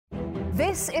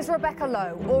This is Rebecca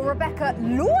Lowe, or Rebecca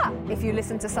Lua, if you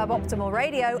listen to Suboptimal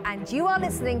Radio, and you are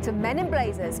listening to Men in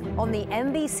Blazers on the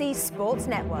NBC Sports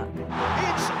Network.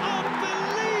 It's unbelievable!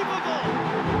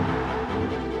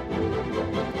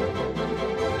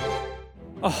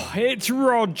 Oh, it's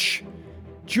Rog,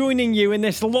 joining you in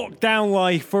this lockdown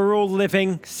life we're all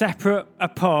living separate,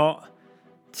 apart,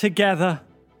 together,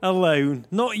 alone.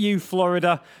 Not you,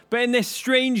 Florida, but in this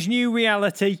strange new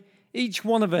reality, each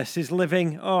one of us is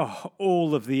living,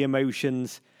 all of the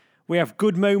emotions. We have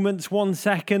good moments 1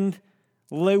 second,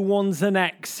 low ones the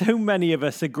next. So many of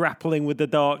us are grappling with the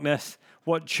darkness,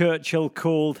 what Churchill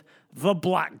called the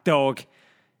black dog.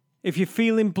 If you're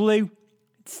feeling blue,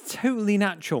 it's totally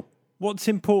natural. What's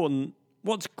important,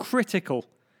 what's critical,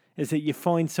 is that you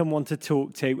find someone to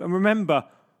talk to. And remember,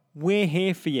 we're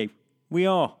here for you. We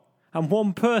are. And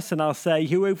one person, I'll say,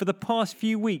 who over the past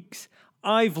few weeks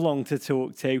I've longed to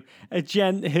talk to, a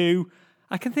gent who,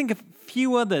 I can think of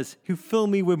few others who fill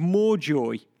me with more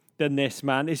joy than this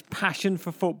man, his passion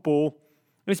for football,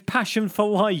 his passion for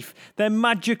life. They're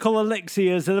magical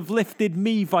elixirs that have lifted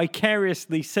me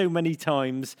vicariously so many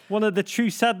times. One of the true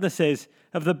sadnesses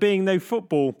of there being no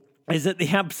football is that the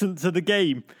absence of the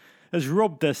game has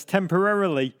robbed us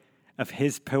temporarily of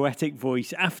his poetic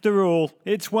voice. After all,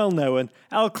 it's well known,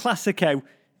 El Clasico,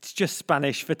 it's just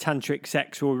Spanish for tantric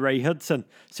sex or Ray Hudson.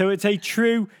 So it's a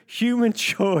true human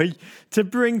joy to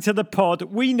bring to the pod.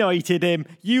 We knighted him.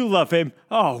 You love him.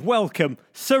 Oh, welcome,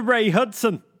 Sir Ray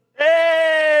Hudson.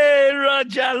 Hey,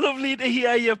 Roger, lovely to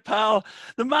hear you, pal.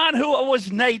 The man who I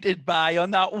was knighted by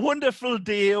on that wonderful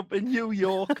day up in New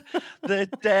York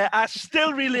that I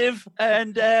still relive,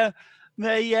 and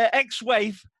my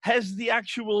ex-wife has the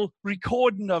actual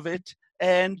recording of it,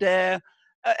 and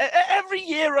every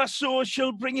year or so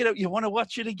she'll bring it up. You want to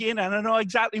watch it again? And I know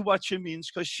exactly what she means,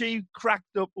 because she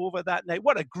cracked up over that night.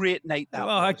 What a great night that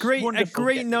was. A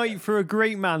great night for a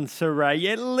great man, Sir Ray.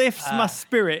 It lifts my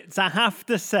spirits, I have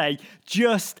to say,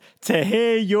 just to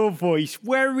hear your voice.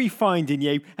 Where are we finding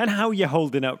you, and how are you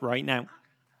holding up right now?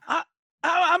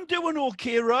 I'm doing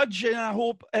okay, Rog, and I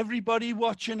hope everybody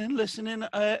watching and listening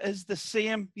is the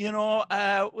same. You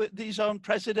know, with these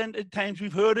unprecedented times,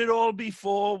 we've heard it all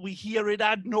before. We hear it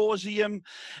ad nauseum,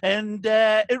 and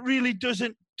it really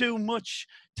doesn't do much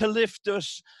to lift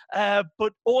us.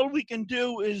 But all we can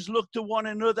do is look to one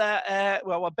another,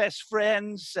 our best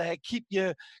friends, keep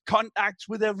your contacts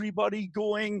with everybody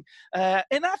going.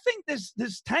 And I think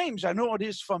there's times, I know it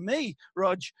is for me,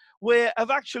 Rog, where I've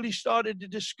actually started to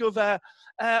discover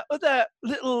other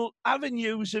little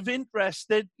avenues of interest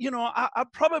that, you know, I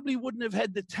probably wouldn't have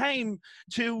had the time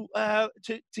to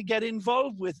get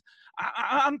involved with.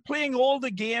 I'm playing all the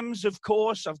games, of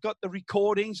course. I've got the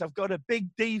recordings. I've got a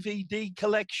big DVD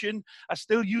collection. I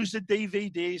still use the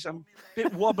DVDs. I'm a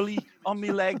bit wobbly on my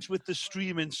legs with the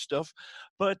streaming stuff,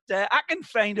 but I can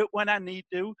find it when I need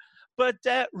to. But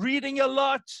reading a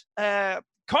lot,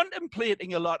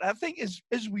 contemplating a lot, I think,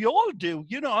 as we all do,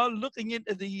 you know, looking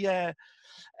into the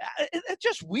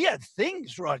just weird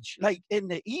things, Rog. Like in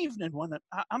the evening when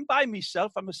I'm by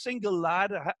myself, I'm a single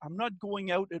lad, I'm not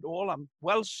going out at all, I'm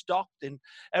well stocked and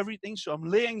everything, so I'm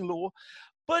laying low.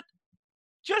 But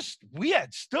just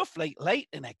weird stuff like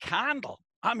lighting a candle.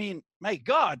 I mean, my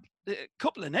God, a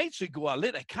couple of nights ago, I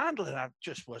lit a candle and I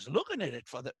just was looking at it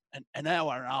for an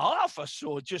hour and a half or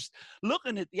so, just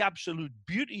looking at the absolute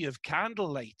beauty of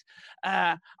candlelight.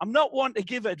 I'm not one to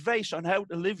give advice on how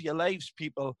to live your lives,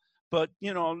 people, but,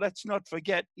 you know, let's not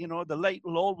forget, you know, the light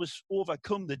will always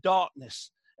overcome the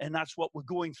darkness. And that's what we're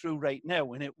going through right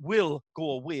now. And it will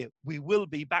go away. We will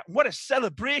be back. What a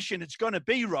celebration it's going to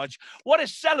be, Rog. What a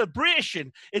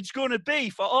celebration it's going to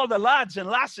be for all the lads and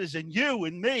lasses and you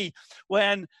and me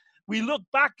when we look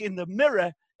back in the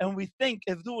mirror and we think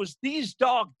of these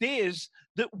dark days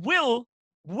that will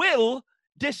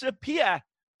disappear.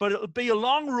 But it'll be a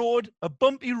long road, a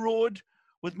bumpy road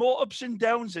with more ups and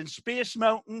downs than Space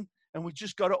Mountain. And we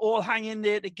just got to all hang in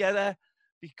there together,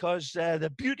 because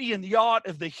the beauty and the art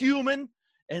of the human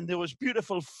and those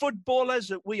beautiful footballers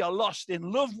that we are lost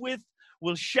in love with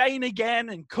will shine again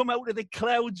and come out of the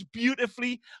clouds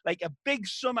beautifully like a big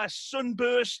summer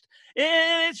sunburst.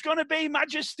 And it's going to be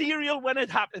magisterial when it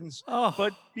happens. Oh.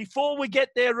 But before we get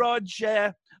there, Rog,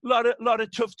 lot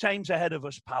of tough times ahead of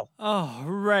us, pal. Oh,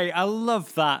 Ray, I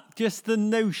love that. Just the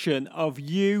notion of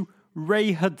you,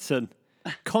 Ray Hudson,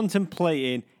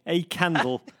 contemplating a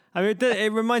candle. I mean,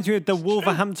 it reminds me of the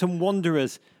Wolverhampton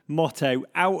Wanderers motto,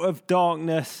 out of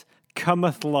darkness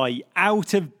cometh light.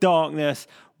 Out of darkness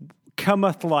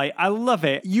cometh light. I love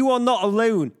it. You are not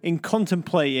alone in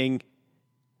contemplating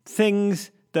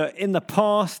things that in the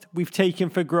past we've taken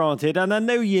for granted. And I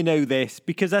know you know this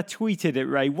because I tweeted it,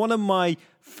 Ray. One of my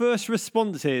first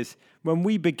responses when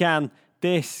we began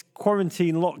this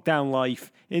quarantine lockdown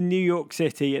life in New York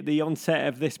City at the onset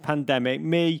of this pandemic,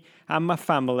 me and my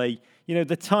family, you know,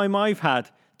 the time I've had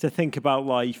to think about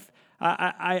life,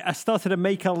 I started to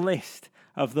make a list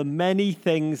of the many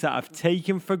things that I've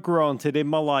taken for granted in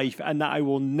my life and that I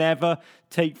will never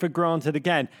take for granted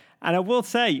again. And I will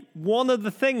say, one of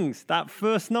the things that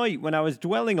first night when I was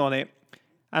dwelling on it,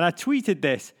 and I tweeted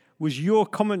this, was your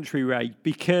commentary, Ray,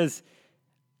 because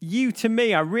you, to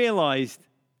me, I realised,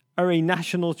 are a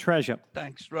national treasure.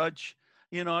 Thanks, Rog.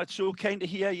 You know, it's so kind to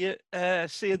hear you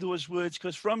say those words,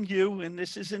 because from you, and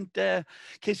this isn't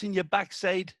kissing your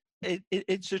backside,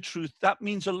 it's the truth. That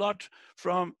means a lot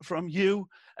from you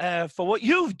for what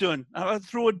you've done. I'll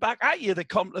throw it back at you, the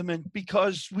compliment,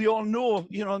 because we all know,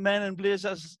 you know, Men in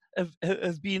Blazers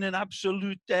have been an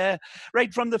absolute,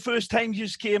 right from the first time you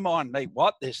came on, like,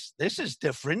 what, this is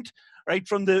different. Right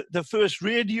from the first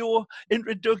radio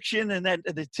introduction and then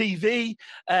to the TV,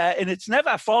 and it's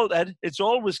never faltered. It's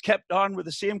always kept on with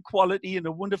the same quality and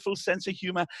a wonderful sense of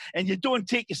humor. And you don't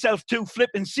take yourself too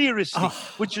flipping seriously,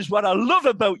 which is what I love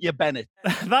about you, Bennett.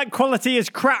 That quality is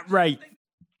crap, Ray.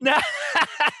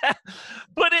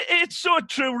 But it's so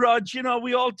true, Rog. You know,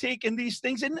 we all take in these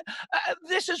things. And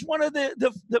this is one of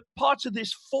the parts of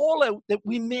this fallout that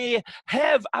we may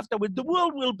have afterward. The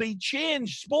world will be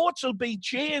changed. Sports will be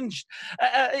changed.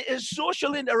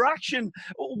 Social interaction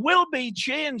will be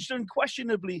changed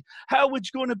unquestionably. How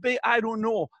it's going to be, I don't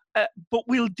know. But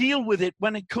we'll deal with it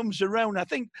when it comes around. I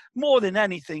think more than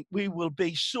anything, we will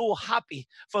be so happy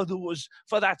for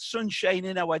that sunshine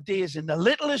in our days, in the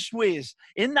littlest ways,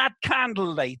 in that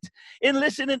candlelight, in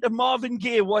listening to Marvin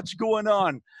Gaye, what's going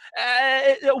on,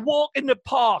 a walk in the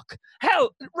park.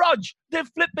 Hell, Rog, the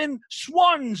flipping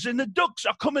swans and the ducks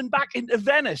are coming back into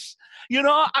Venice. You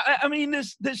know, I mean,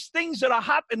 there's things that are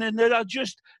happening that are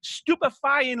just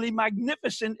stupefyingly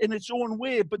magnificent in its own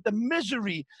way, but the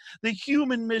misery, the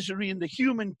human misery, and the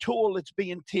human toll that's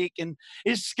being taken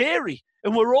is scary,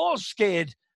 and we're all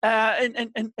scared,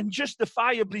 and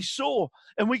justifiably so.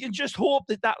 And we can just hope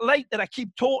that that light that I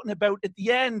keep talking about at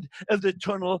the end of the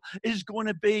tunnel is going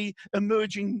to be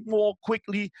emerging more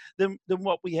quickly than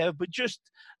what we have. But just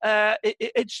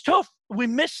it's tough. We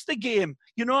miss the game,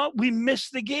 you know. We miss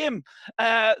the game.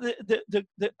 Like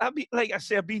I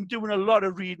say, I've been doing a lot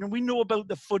of reading, and we know about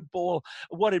the football,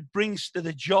 what it brings to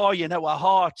the joy in our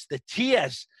hearts, the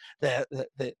tears, the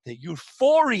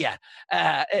euphoria.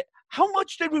 How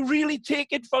much did we really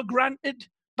take it for granted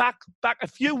back a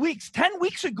few weeks, 10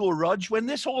 weeks ago, Rog, when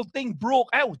this whole thing broke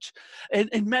out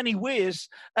in many ways?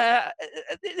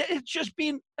 It's just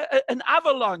been an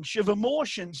avalanche of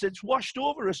emotions that's washed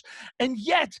over us. And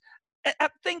yet, I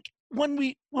think when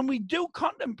we do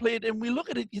contemplate and we look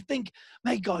at it, you think,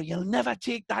 my God, you'll never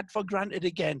take that for granted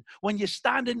again. When you're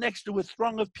standing next to a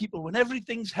throng of people, when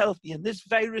everything's healthy and this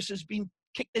virus has been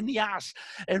kicked in the ass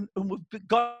and we've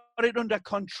got it under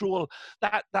control,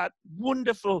 that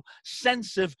wonderful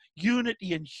sense of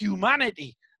unity and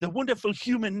humanity, the wonderful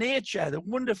human nature, the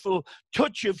wonderful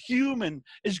touch of human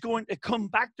is going to come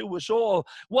back to us all.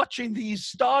 Watching these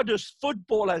stardust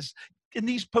footballers and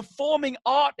these performing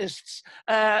artists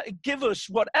give us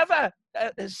whatever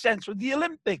sense with the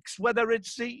Olympics, whether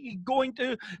it's going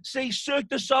to say Cirque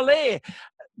du Soleil,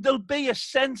 there'll be a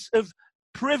sense of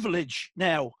privilege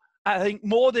now, I think,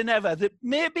 more than ever, that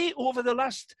maybe over the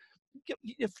last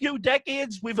a few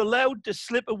decades we've allowed to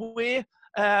slip away,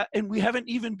 and we haven't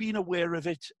even been aware of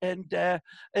it. And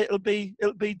it'll be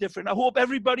different. I hope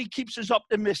everybody keeps us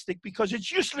optimistic, because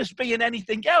it's useless being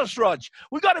anything else, Rog.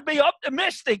 We've got to be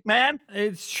optimistic, man.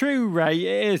 It's true, Ray.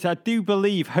 It is. I do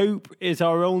believe hope is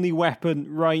our only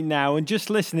weapon right now. And just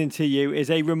listening to you is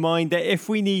a reminder, if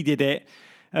we needed it,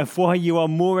 of why you are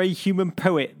more a human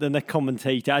poet than a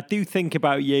commentator. I do think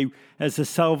about you as the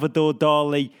Salvador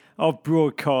Dali of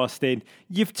broadcasting.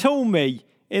 You've told me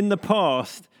in the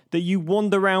past that you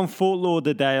wander around Fort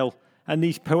Lauderdale and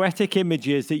these poetic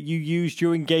images that you use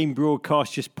during game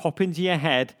broadcasts just pop into your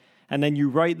head, and then you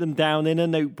write them down in a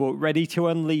notebook ready to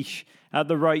unleash at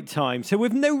the right time. So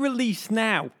with no release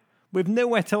now, with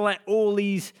nowhere to let all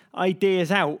these ideas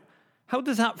out, how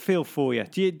does that feel for you?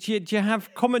 Do you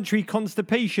have commentary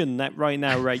constipation right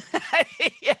now, Ray?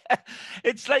 Yeah.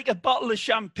 It's like a bottle of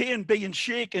champagne being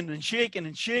shaken and shaken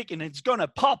and shaken. It's going to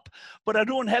pop, but I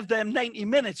don't have them 90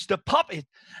 minutes to pop it.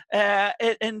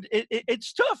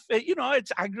 It's tough. You know,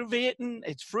 it's aggravating.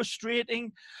 It's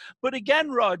frustrating. But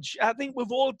again, Rog, I think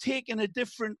we've all taken a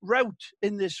different route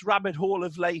in this rabbit hole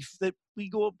of life, that we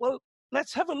go, well,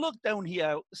 let's have a look down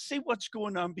here, see what's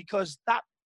going on, because that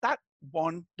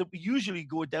one that we usually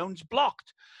go down is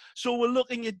blocked. So we're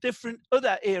looking at different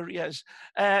other areas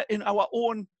in our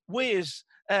own ways,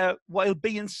 while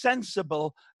being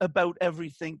sensible about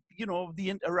everything. You know, the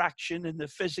interaction and the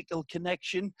physical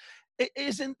connection, it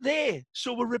isn't there.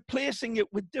 So we're replacing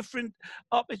it with different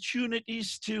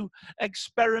opportunities to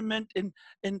experiment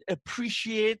and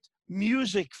appreciate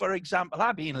music. For example,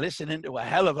 I've been listening to a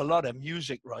hell of a lot of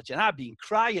music, Roger, and I've been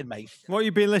crying, mate. What have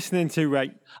you been listening to,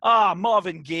 Ray?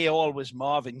 Marvin Gaye, always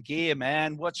Marvin Gaye,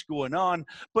 man. What's going on?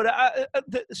 But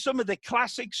some of the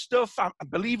classic stuff,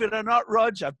 believe it or not,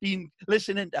 Rog, I've been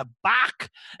listening to Bach,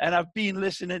 and I've been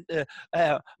listening to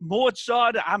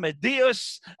Mozart,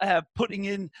 Amadeus, putting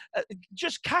in,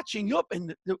 just catching up.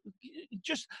 And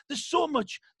just, there's so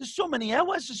many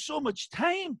hours, there's so much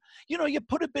time. You know, you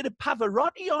put a bit of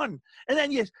Pavarotti on, and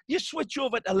then you switch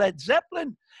over to Led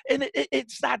Zeppelin, and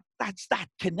that's that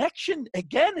connection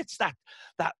again. It's that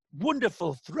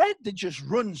wonderful thread that just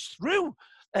runs through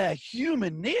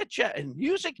human nature and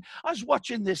music. I was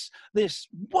watching this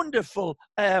wonderful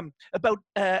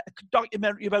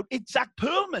documentary about Itzhak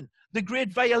Perlman, the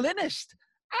great violinist.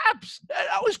 I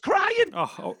was crying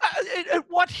at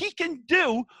what he can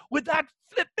do with that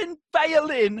flipping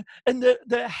violin and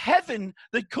the heaven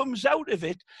that comes out of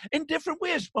it in different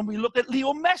ways. When we look at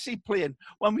Leo Messi playing,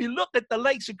 when we look at the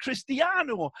likes of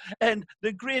Cristiano and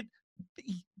the great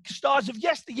stars of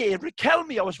yesteryear,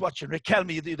 Riquelme. I was watching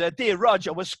Riquelme the other day,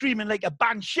 Roger. Was screaming like a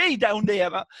banshee down there.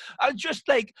 I was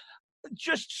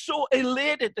just so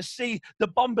elated to see the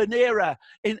Bombonera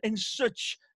in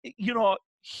such, you know,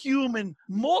 human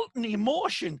molten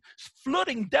emotion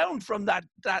flooding down from that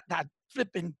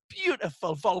flipping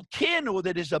beautiful volcano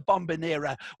that is a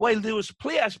Bombonera, while those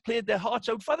players played their hearts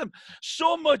out for them.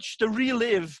 So much to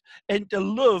relive and to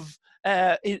love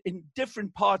in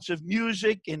different parts of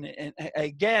music, and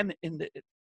again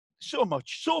so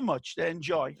much to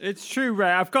enjoy. It's true, Ray.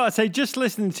 I've got to say, just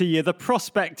listening to you, the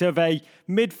prospect of a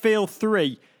midfield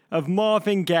three of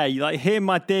Marvin Gaye, like Hear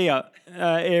My Dear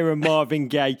era Marvin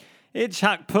Gaye,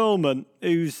 Itzhak Perlman,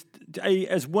 who's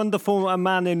as wonderful a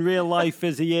man in real life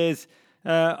as he is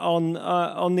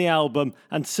on the album,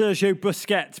 and Sergio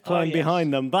Busquets playing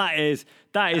behind them. That is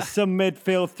some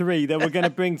midfield three that we're going to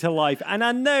bring to life. And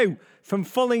I know from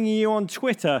following you on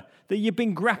Twitter that you've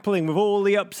been grappling with all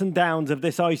the ups and downs of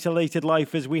this isolated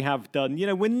life as we have done. You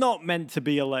know, we're not meant to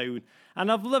be alone.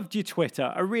 And I've loved your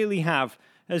Twitter. I really have.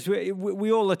 As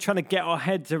we all are trying to get our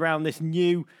heads around this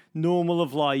new normal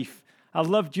of life. I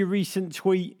loved your recent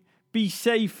tweet. Be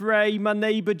safe, Ray. My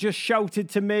neighbour just shouted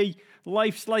to me.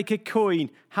 Life's like a coin.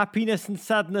 Happiness and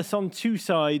sadness on two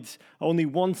sides. Only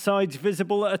one side's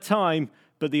visible at a time,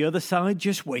 but the other side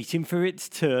just waiting for its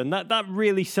turn. That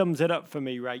really sums it up for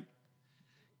me, Ray.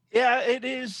 Yeah, it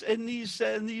is in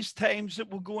these times that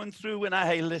we're going through.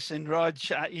 And listen, Rog,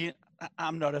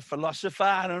 I'm not a philosopher.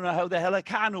 I don't know how the hell a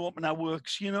can opener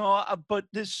works, you know, but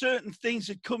there's certain things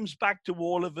that comes back to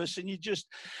all of us. And you just,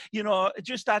 you know,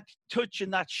 just that touch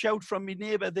and that shout from my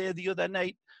neighbour there the other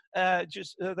night,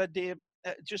 just the other day,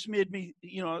 just made me,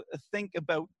 you know, think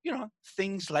about, you know,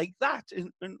 things like that.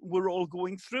 And we're all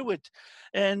going through it.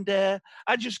 And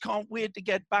I just can't wait to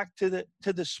get back to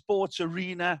the sports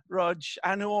arena, Rog.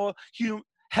 I know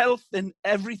health and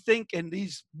everything, and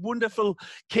these wonderful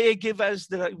caregivers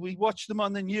that we watch them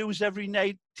on the news every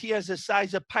night, tears the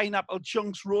size of pineapple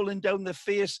chunks rolling down their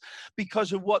face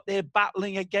because of what they're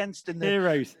battling against, and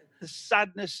heroes. The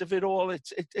sadness of it all.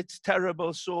 It's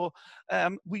terrible. So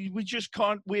we just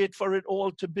can't wait for it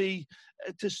all to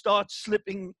start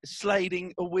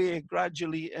sliding away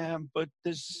gradually. But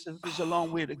there's a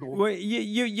long way to go. Well,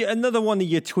 you another one of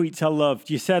your tweets I loved.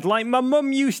 You said, like my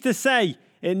mum used to say,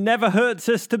 it never hurts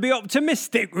us to be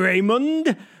optimistic,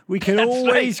 Raymond. We can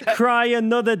always cry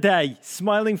another day.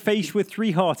 Smiling face with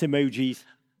 3 heart emojis.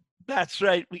 That's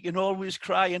right. We can always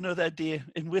cry another day.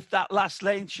 And with that last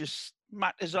line, she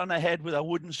smacked us on the head with a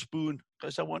wooden spoon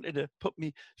because I wanted to put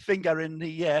my finger in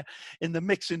the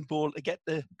mixing bowl to get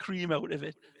the cream out of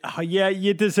it. Oh, yeah,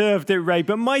 you deserved it, Ray.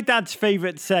 But my dad's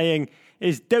favourite saying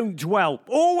is don't dwell.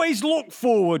 Always look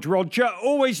forward, Roger.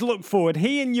 Always look forward.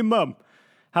 He and your mum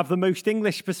have the most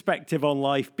English perspective on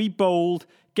life. Be bold,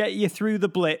 get you through the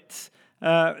blitz,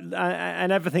 and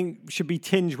everything should be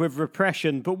tinged with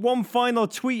repression. But one final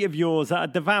tweet of yours that I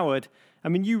devoured. I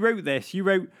mean, you wrote this. You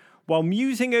wrote, while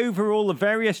musing over all the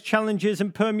various challenges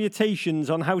and permutations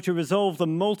on how to resolve the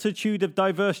multitude of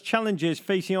diverse challenges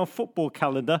facing our football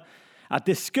calendar, I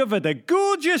discovered a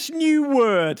gorgeous new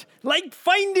word, like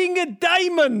finding a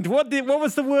diamond. What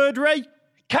was the word, Ray?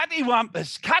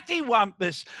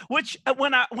 Cattywampus, which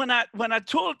when I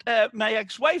told my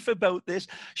ex-wife about this,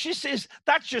 she says,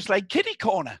 that's just like kitty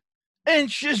corner. And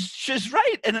she's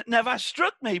right, and it never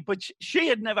struck me, but she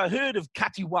had never heard of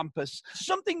cattywampus.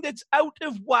 Something that's out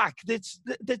of whack, that's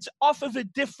off of a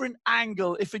different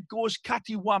angle. If it goes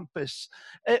cattywampus,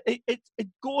 it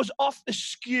goes off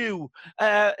askew.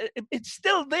 It's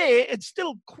still there. It's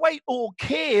still quite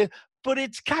okay. But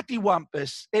it's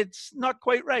cattywampus. It's not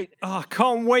quite right. Oh, I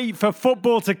can't wait for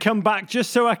football to come back just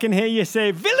so I can hear you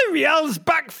say, Villarreal's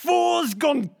back four's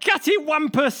gone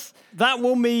cattywampus. That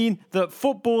will mean that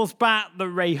football's back, that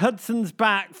Ray Hudson's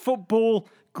back, football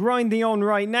grinding on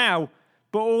right now,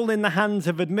 but all in the hands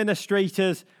of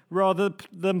administrators rather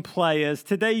than players.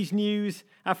 Today's news,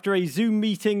 after a Zoom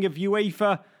meeting of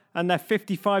UEFA and their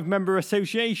 55 member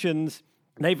associations,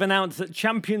 they've announced that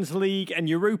Champions League and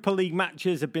Europa League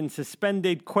matches have been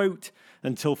suspended, quote,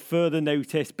 until further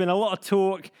notice. Been a lot of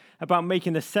talk about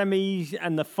making the semis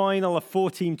and the final a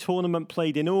 4-team tournament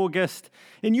played in August.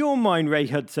 In your mind, Ray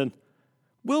Hudson,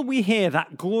 will we hear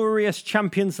that glorious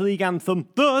Champions League anthem,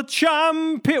 The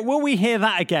Champion? Will we hear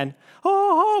that again?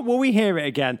 Oh, will we hear it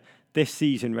again this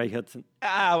season, Ray Hudson?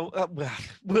 I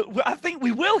think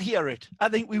we will hear it.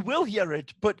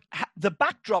 But the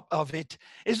backdrop of it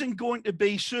isn't going to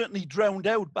be certainly drowned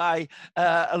out by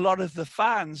a lot of the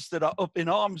fans that are up in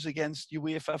arms against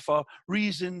UEFA for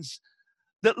reasons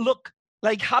that look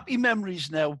like happy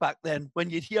memories now. Back then, when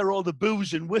you'd hear all the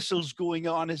boos and whistles going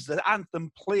on as the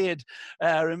anthem played,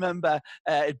 remember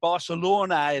at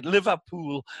Barcelona, at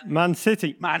Liverpool, Man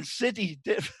City,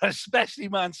 especially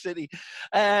Man City.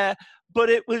 But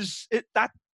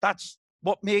that's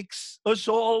what makes us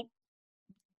all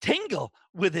tingle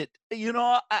with it. You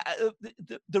know,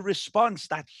 the response,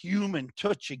 that human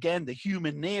touch again, the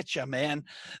human nature, man,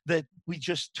 that we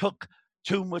just took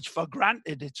too much for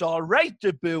granted. It's all right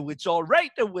to boo. It's all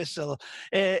right to whistle.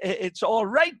 It's all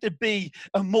right to be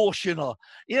emotional.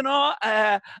 You know,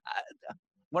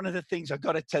 one of the things I've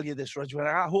got to tell you this, Roger, and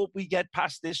I hope we get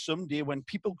past this someday, when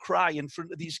people cry in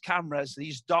front of these cameras,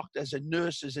 these doctors and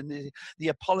nurses, and they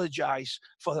apologize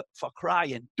for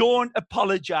crying. Don't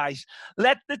apologize.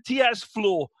 Let the tears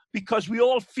flow, because we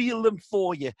all feel them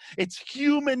for you. It's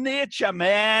human nature,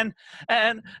 man.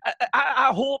 And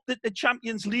I hope that the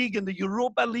Champions League and the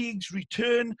Europa Leagues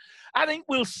return. I think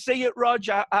we'll see it,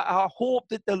 Roger. I hope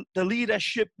that the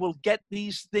leadership will get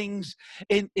these things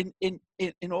in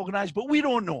organized, but we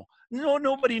don't know. No,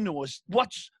 nobody knows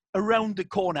what's around the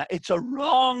corner. It's a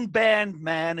long bend,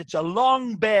 man. It's a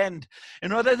long bend.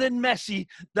 And other than Messi,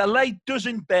 the light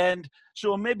doesn't bend.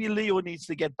 So maybe Leo needs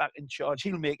to get back in charge.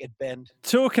 He'll make it bend.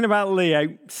 Talking about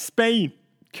Leo, Spain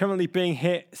currently being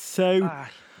hit so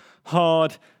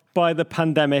hard by the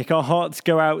pandemic. Our hearts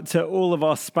go out to all of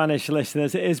our Spanish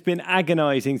listeners. It has been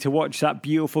agonising to watch that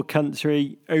beautiful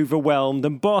country overwhelmed.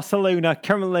 And Barcelona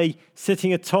currently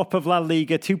sitting atop of La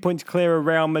Liga, 2 points clear of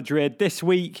Real Madrid. This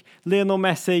week, Lionel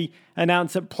Messi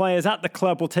announced that players at the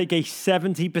club will take a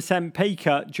 70% pay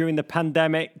cut during the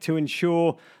pandemic to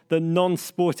ensure that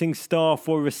non-sporting staff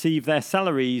will receive their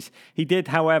salaries. He did,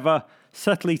 however,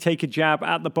 subtly take a jab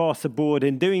at the Barca board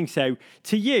in doing so.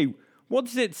 To you, what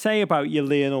does it say about you,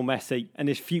 Lionel Messi, and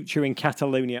his future in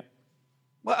Catalonia?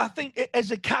 Well, I think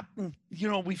as a captain, you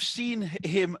know, we've seen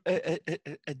him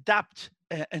adapt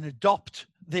and adopt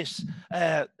this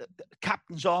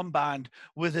captain's armband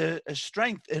with a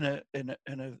strength and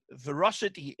a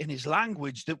veracity in his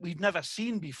language that we've never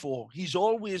seen before. He's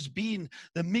always been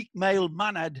the meek,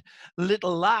 mild-mannered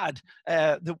little lad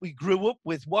that we grew up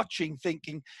with watching,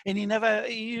 thinking, and you never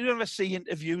see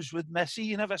interviews with Messi.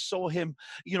 You never saw him,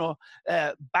 you know,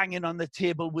 banging on the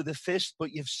table with a fist,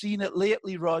 but you've seen it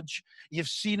lately, Rog. You've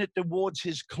seen it towards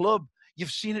his club. You've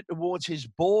seen it towards his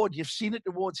board. You've seen it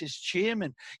towards his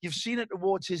chairman. You've seen it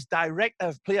towards his director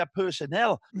of player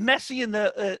personnel. Messi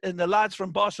and the lads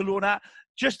from Barcelona,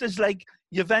 just as like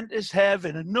Juventus have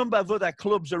and a number of other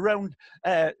clubs around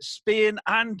Spain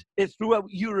and throughout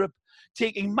Europe,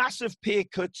 taking massive pay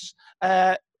cuts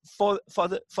for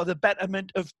the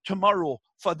betterment of tomorrow,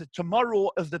 for the tomorrow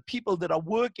of the people that are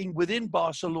working within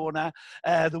Barcelona,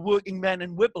 the working men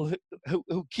and women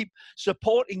who keep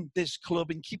supporting this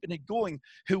club and keeping it going,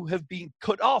 who have been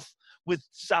cut off with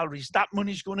salaries. That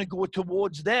money's going to go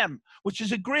towards them, which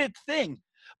is a great thing,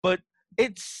 but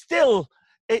it's still,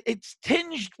 it's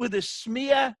tinged with a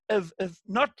smear of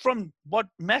not from what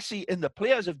Messi and the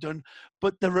players have done,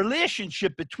 but the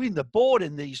relationship between the board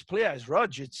and these players,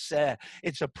 Rog.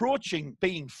 It's approaching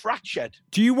being fractured.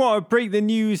 Do you want to break the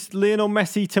news, Lionel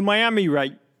Messi to Miami,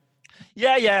 Ray?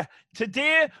 Yeah.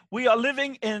 Today, we are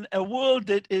living in a world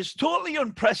that is totally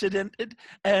unprecedented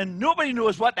and nobody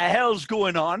knows what the hell's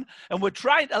going on. And we're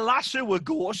trying to lasso a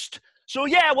ghost. So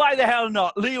yeah, why the hell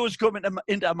not? Leo's coming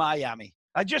into Miami.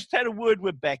 I just had a word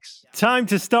with Bex. Time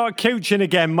to start coaching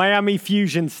again, Miami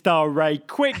Fusion star Ray.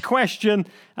 Quick question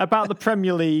about the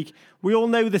Premier League. We all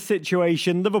know the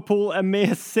situation. Liverpool a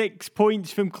mere 6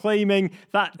 points from claiming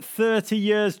that 30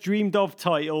 years dreamed of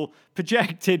title,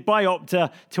 projected by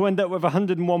Opta to end up with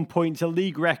 101 points, a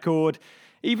league record.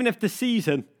 Even if the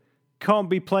season can't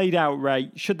be played out, Ray,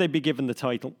 should they be given the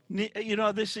title? You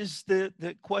know, this is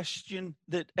the question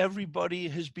that everybody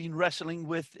has been wrestling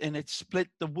with, and it's split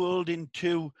the world in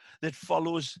two that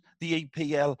follows the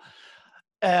EPL.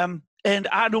 And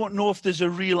I don't know if there's a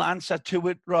real answer to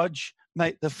it, Rog.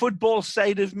 Mate, the football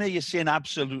side of me is saying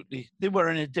absolutely. They were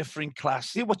in a different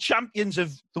class. They were champions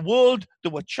of the world. They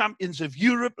were champions of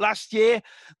Europe last year.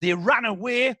 They ran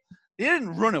away. They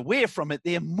didn't run away from it.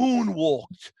 They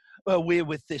moonwalked away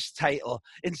with this title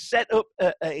and set up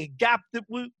a gap that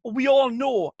we all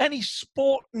know. Any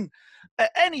sporting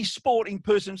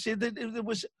person said that it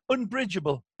was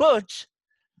unbridgeable. But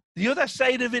the other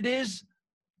side of it is,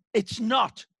 it's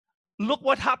not. Look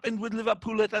what happened with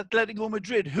Liverpool at Atletico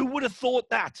Madrid. Who would have thought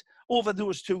that over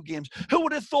those two games? Who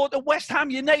would have thought that West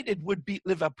Ham United would beat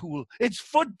Liverpool? It's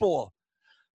football.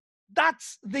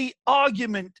 That's the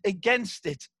argument against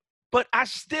it. But I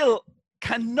still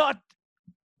cannot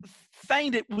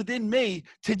find it within me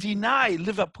to deny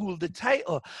Liverpool the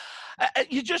title.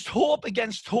 You just hope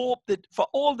against hope that for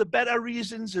all the better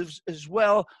reasons as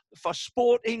well, for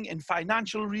sporting and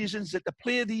financial reasons, that they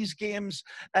play these games,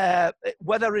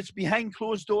 whether it's behind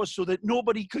closed doors so that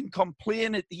nobody can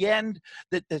complain at the end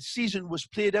that the season was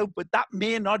played out, but that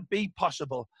may not be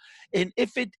possible. And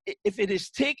if it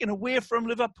is taken away from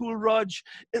Liverpool, Rog,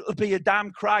 it'll be a damn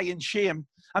crying shame.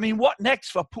 I mean, what next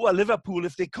for poor Liverpool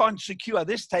if they can't secure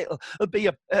this title? It'll be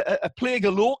a plague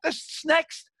of locusts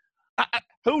next.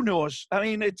 Who knows? I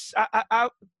mean, I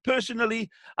personally,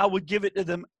 I would give it to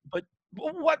them. But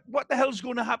what the hell's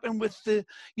going to happen with the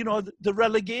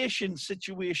relegation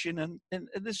situation? And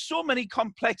there's so many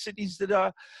complexities that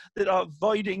are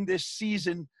voiding this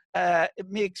season. It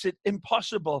makes it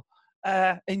impossible.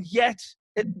 And yet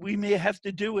we may have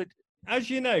to do it. As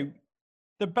you know,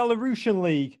 the Belarusian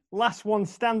League, last one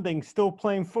standing, still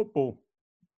playing football.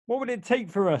 What would it take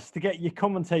for us to get you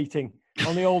commentating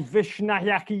on the old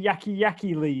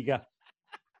Vishnayaki Liga?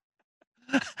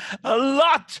 A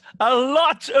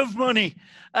lot of money.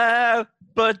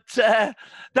 But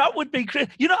that would be great.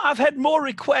 You know, I've had more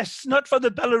requests, not for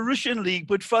the Belarusian League,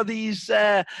 but for these,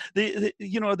 the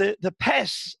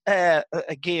PES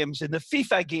games and the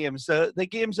FIFA games, the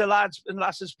games the lads and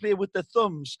lasses play with the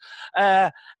thumbs.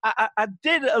 I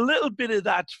did a little bit of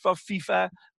that for FIFA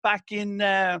back in,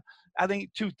 I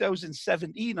think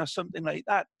 2017 or something like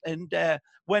that, and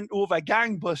went over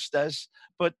gangbusters.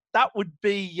 But that would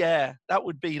be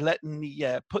letting me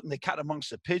putting the cat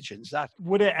amongst the pigeons. That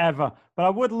would it ever? But I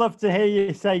would love to hear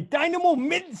you say Dynamo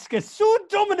Minsk is so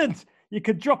dominant you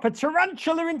could drop a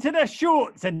tarantula into their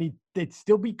shorts and they'd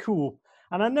still be cool.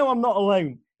 And I know I'm not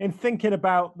alone in thinking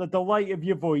about the delight of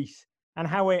your voice and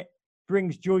how it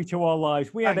brings joy to our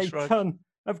lives. We had a ton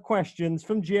of questions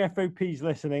from GFOPs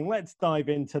listening. Let's dive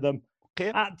into them. Okay.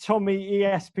 At Tommy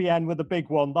ESPN with a big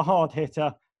one, the hard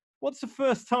hitter. What's the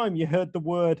first time you heard the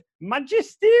word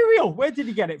magisterial? Where did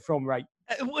you get it from, Ray?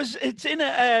 It's in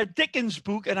a Dickens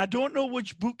book, and I don't know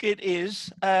which book it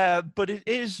is, but it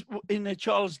is in a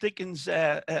Charles Dickens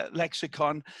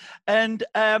lexicon. And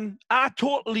I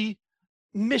totally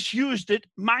misused it,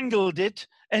 mangled it,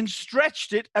 and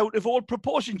stretched it out of all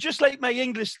proportion, just like my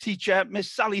English teacher,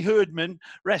 Miss Sally Herdman,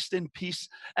 rest in peace,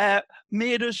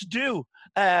 made us do.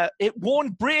 It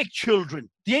won't break, children.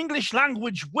 The English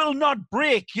language will not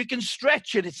break. You can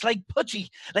stretch it. It's like putty,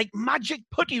 like magic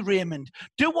putty, Raymond.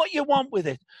 Do what you want with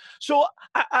it. So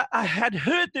I had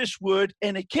heard this word,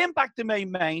 and it came back to my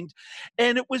mind,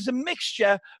 and it was a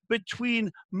mixture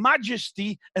between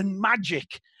majesty and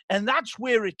magic, and that's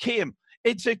where it came.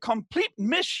 It's a complete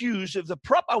misuse of the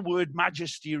proper word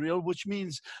magisterial, which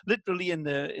means literally in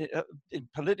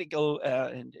political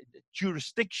in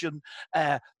jurisdiction,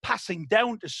 passing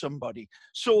down to somebody.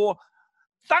 So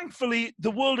thankfully, the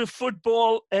world of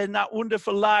football and that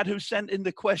wonderful lad who sent in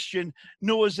the question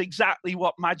knows exactly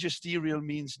what magisterial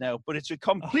means now. But it's a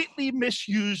completely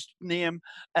misused name,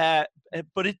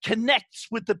 but it connects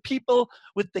with the people,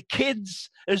 with the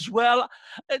kids as well.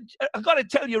 I got to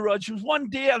tell you, Rog, it was one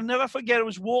day, I'll never forget, I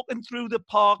was walking through the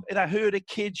park and I heard a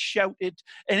kid shout it,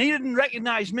 and he didn't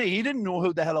recognize me. He didn't know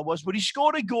who the hell I was, but he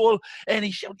scored a goal and he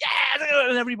shouted, yeah,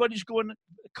 and everybody's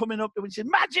coming up to him and said,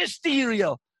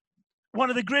 magisterial. One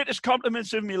of the greatest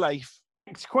compliments of my life.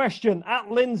 Next question,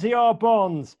 at Lindsay R.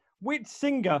 Bonds. Which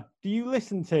singer do you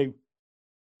listen to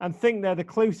and think they're the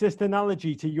closest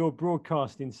analogy to your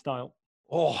broadcasting style?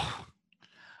 Oh,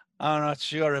 I'm not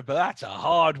sure, but that's a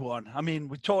hard one. I mean,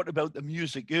 we talked about the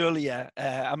music earlier.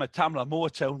 I'm a Tamla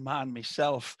Motown man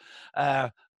myself,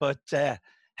 but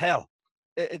hell,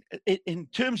 in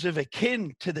terms of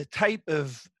akin to the type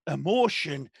of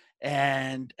emotion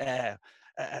and uh,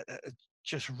 uh,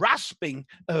 just rasping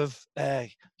of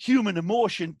human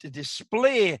emotion to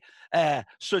display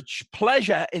such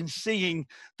pleasure in seeing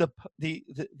the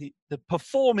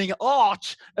performing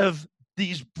art of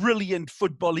these brilliant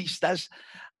footballistas.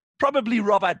 Probably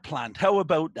Robert Plant. How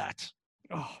about that?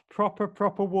 Oh,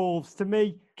 proper Wolves. To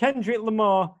me, Kendrick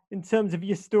Lamar in terms of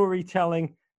your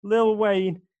storytelling, Lil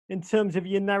Wayne in terms of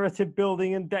your narrative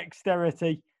building and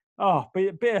dexterity. Oh, but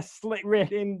a bit of Slick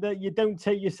Rick in that you don't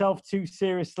take yourself too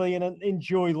seriously and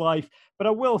enjoy life. But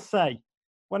I will say,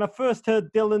 when I first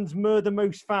heard Dylan's Murder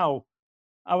Most Foul,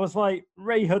 I was like,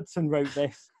 Ray Hudson wrote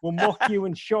this. We'll mock you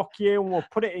and shock you, and we'll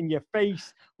put it in your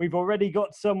face. We've already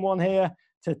got someone here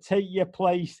to take your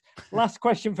place. Last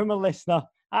question from a listener.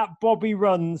 At Bobby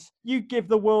Runs, you give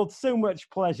the world so much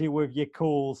pleasure with your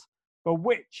calls, but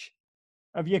which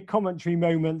of your commentary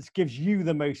moments gives you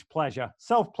the most pleasure?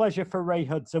 Self-pleasure for Ray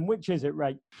Hudson. Which is it,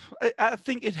 Ray? I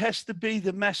think it has to be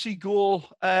the Messi goal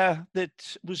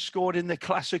that was scored in the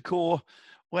Classico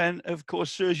when, of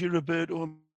course, Sergio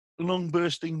Roberto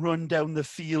lung-bursting run down the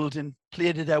field and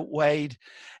played it out wide.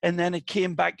 And then it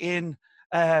came back in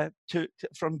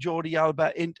from Jordi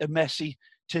Alba into Messi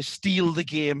to steal the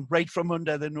game right from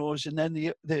under the nose, and then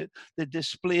the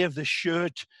display of the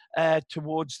shirt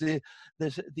towards the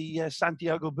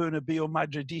Santiago Bernabeu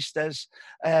Madridistas.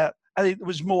 I think there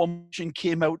was more emotion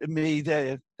came out of me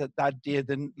that day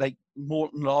than like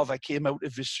molten lava came out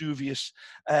of Vesuvius.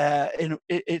 And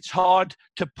it's hard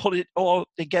to put it all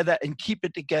together and keep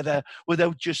it together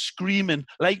without just screaming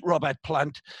like Robert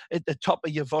Plant at the top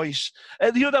of your voice.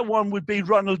 The other one would be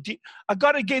Ronaldinho. I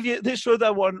got to give you this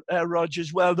other one, Rog,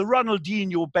 as well. The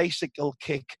Ronaldinho bicycle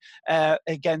kick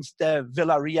against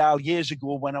Villarreal years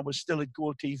ago when I was still at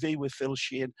Goal TV with Phil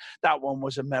Sheehan. That one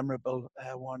was a memorable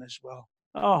one as well.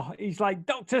 Oh, he's like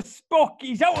Dr. Spock.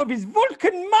 He's out of his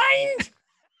Vulcan mind.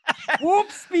 Warp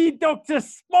speed, Dr.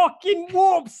 Spock in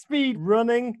warp speed.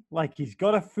 Running like he's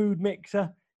got a food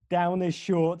mixer down his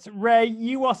shorts. Ray,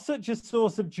 you are such a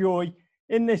source of joy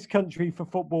in this country for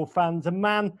football fans. A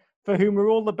man for whom we're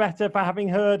all the better for having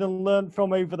heard and learned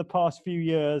from over the past few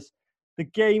years. The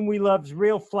game we love's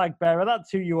real flag bearer.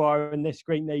 That's who you are in this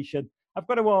great nation. I've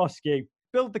got to ask you,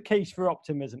 build the case for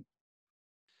optimism.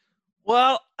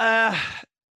 Well, a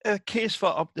case for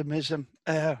optimism,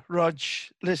 Rog.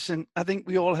 Listen, I think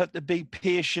we all have to be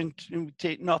patient and we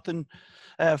take nothing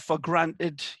for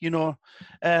granted. You know,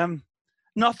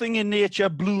 nothing in nature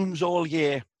blooms all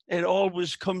year. It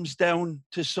always comes down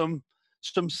to some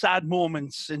sad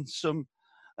moments and some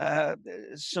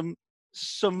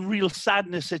real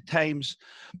sadness at times.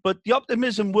 But the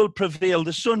optimism will prevail.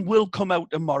 The sun will come out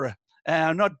tomorrow.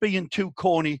 Not being too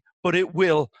corny, but it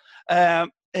will.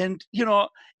 And, you know,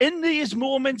 in these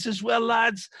moments as well,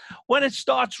 lads, when it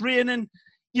starts raining,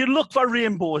 you look for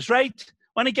rainbows, right?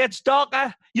 When it gets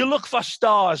darker, you look for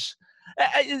stars.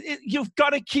 You've got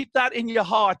to keep that in your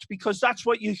heart because that's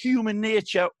what your human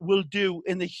nature will do.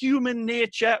 And the human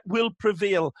nature will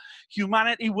prevail.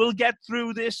 Humanity will get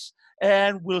through this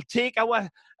and we'll take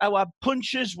our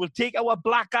punches, we'll take our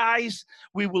black eyes,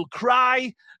 we will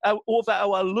cry over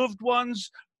our loved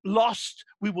ones lost.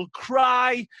 We will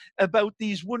cry about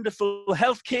these wonderful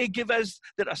healthcare givers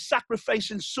that are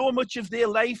sacrificing so much of their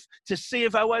life to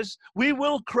save ours. We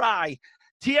will cry.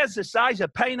 Tears the size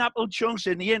of pineapple chunks,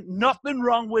 and there ain't nothing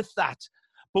wrong with that.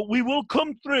 But we will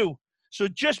come through. So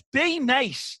just be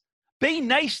nice. Be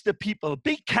nice to people.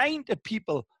 Be kind to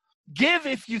people. Give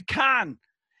if you can.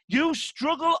 You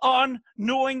struggle on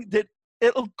knowing that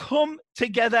it'll come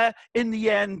together in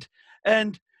the end,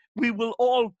 and we will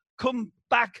all come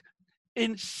back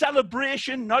in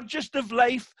celebration, not just of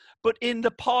life, but in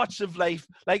the parts of life,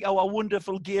 like our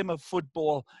wonderful game of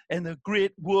football and the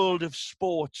great world of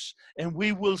sports. And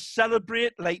we will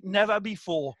celebrate like never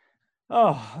before.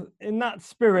 Oh, in that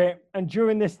spirit, and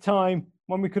during this time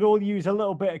when we could all use a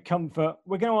little bit of comfort,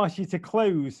 we're going to ask you to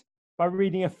close by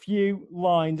reading a few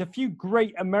lines, a few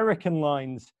great American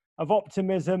lines of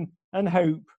optimism and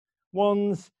hope.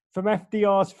 Ones from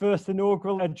FDR's first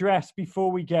inaugural address before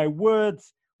we go.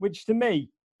 Words which to me,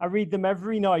 I read them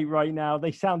every night right now.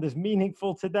 They sound as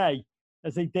meaningful today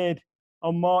as they did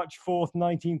on March 4th,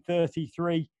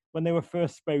 1933, when they were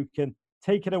first spoken.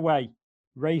 Take it away,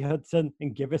 Ray Hudson,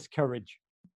 and give us courage.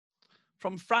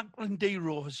 From Franklin D.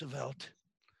 Roosevelt.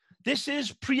 This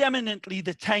is preeminently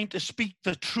the time to speak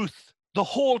the truth, the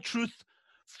whole truth,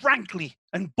 frankly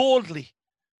and boldly.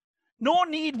 Nor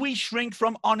need we shrink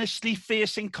from honestly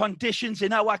facing conditions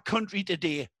in our country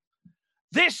today.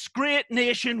 This great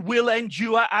nation will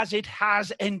endure as it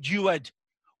has endured,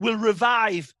 will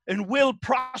revive and will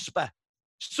prosper.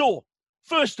 So,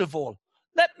 first of all,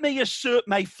 let me assert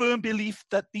my firm belief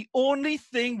that the only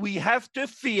thing we have to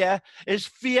fear is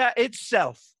fear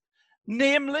itself.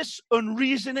 Nameless,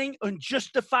 unreasoning,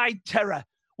 unjustified terror,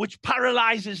 which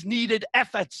paralyzes needed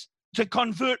efforts to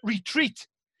convert retreat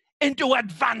into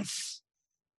advance.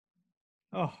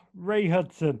 Oh, Ray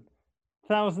Hudson,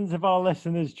 thousands of our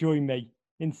listeners join me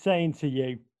in saying to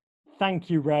you, thank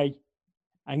you, Ray,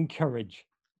 and courage.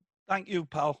 Thank you,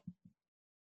 pal.